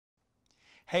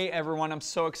Hey everyone, I'm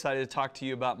so excited to talk to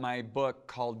you about my book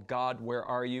called God, Where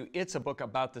Are You? It's a book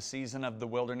about the season of the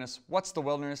wilderness. What's the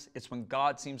wilderness? It's when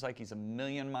God seems like He's a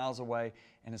million miles away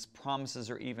and His promises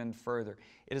are even further.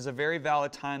 It is a very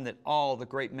valid time that all the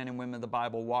great men and women of the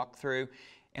Bible walk through.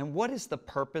 And what is the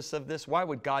purpose of this? Why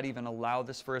would God even allow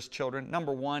this for His children?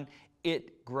 Number one,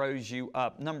 it grows you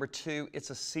up. Number two, it's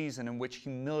a season in which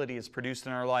humility is produced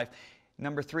in our life.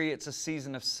 Number three, it's a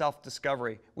season of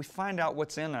self-discovery. We find out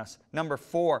what's in us. Number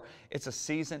four, it's a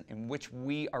season in which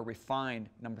we are refined.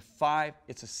 Number five,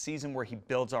 it's a season where He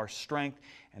builds our strength.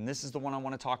 And this is the one I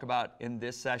want to talk about in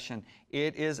this session.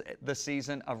 It is the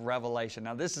season of revelation.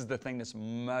 Now, this is the thing that's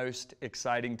most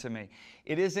exciting to me.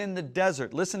 It is in the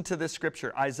desert. Listen to this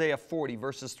scripture, Isaiah 40,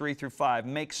 verses 3 through 5.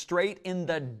 Make straight in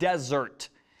the desert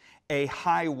a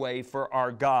highway for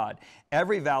our God.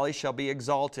 Every valley shall be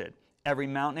exalted, every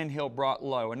mountain and hill brought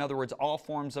low. In other words, all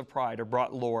forms of pride are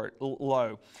brought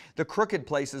low. The crooked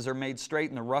places are made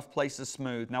straight and the rough places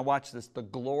smooth. Now watch this. The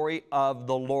glory of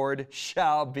the Lord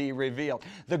shall be revealed.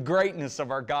 The greatness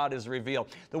of our God is revealed.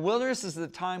 The wilderness is the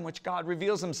time which God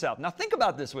reveals Himself. Now think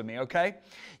about this with me, okay?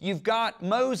 You've got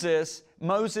Moses.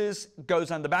 Moses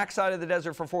goes on the backside of the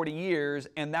desert for 40 years,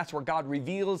 and that's where God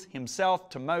reveals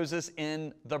Himself to Moses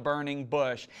in the burning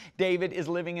bush. David is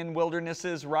living in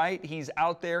wildernesses, right? He's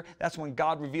out there. That's when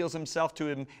God reveals Himself to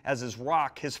him as His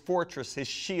rock, His fortress, His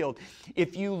shield.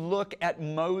 If you look at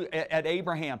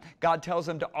Abraham, God tells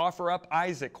him to offer up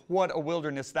Isaac. What a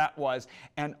wilderness that was.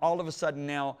 And all of a sudden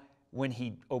now, when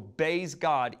he obeys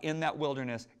God in that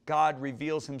wilderness, God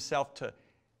reveals Himself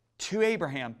to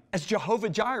Abraham as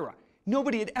Jehovah-Jireh.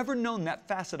 Nobody had ever known that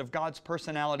facet of God's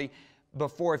personality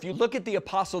before. If you look at the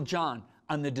Apostle John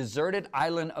on the deserted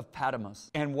island of Patmos,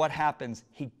 and what happens?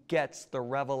 He gets the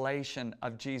revelation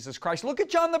of Jesus Christ. Look at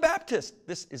John the Baptist.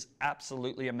 This is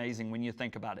absolutely amazing when you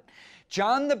think about it.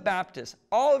 John the Baptist,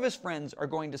 all of his friends are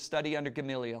going to study under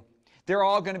Gamaliel. They're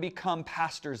all going to become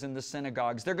pastors in the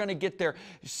synagogues. They're going to get their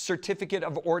certificate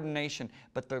of ordination.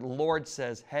 But the Lord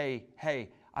says, hey,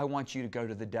 I want you to go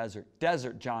to the desert.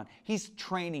 Desert, John. He's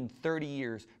training 30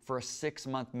 years for a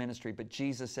 6-month ministry, but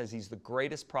Jesus says he's the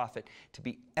greatest prophet to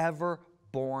be ever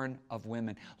born of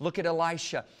women. Look at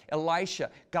Elisha. Elisha,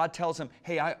 God tells him,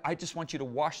 hey, I just want you to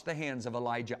wash the hands of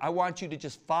Elijah. I want you to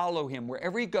just follow him.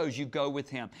 Wherever he goes, you go with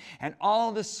him. And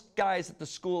all the guys at the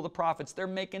school of the prophets, they're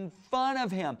making fun of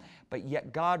him. But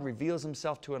yet God reveals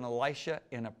Himself to an Elisha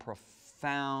in a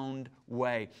profound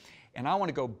way. And I want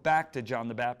to go back to John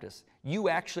the Baptist. You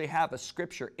actually have a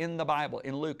scripture in the Bible.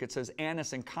 In Luke, it says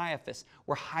Annas and Caiaphas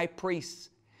were high priests.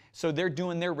 So they're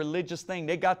doing their religious thing.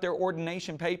 They got their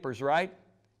ordination papers, right?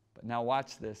 But now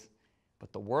watch this.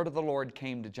 But the word of the Lord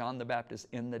came to John the Baptist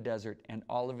in the desert, and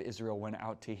all of Israel went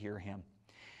out to hear him.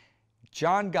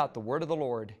 John got the word of the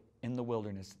Lord in the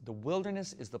wilderness. The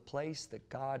wilderness is the place that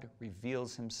God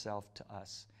reveals Himself to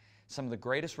us. Some of the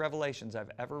greatest revelations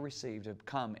I've ever received have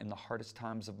come in the hardest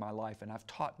times of my life, and I've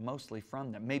taught mostly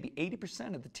from them. Maybe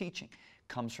 80% of the teaching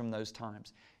comes from those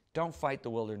times. Don't fight the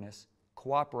wilderness.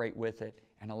 Cooperate with it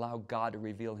and allow God to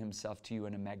reveal Himself to you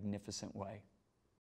in a magnificent way.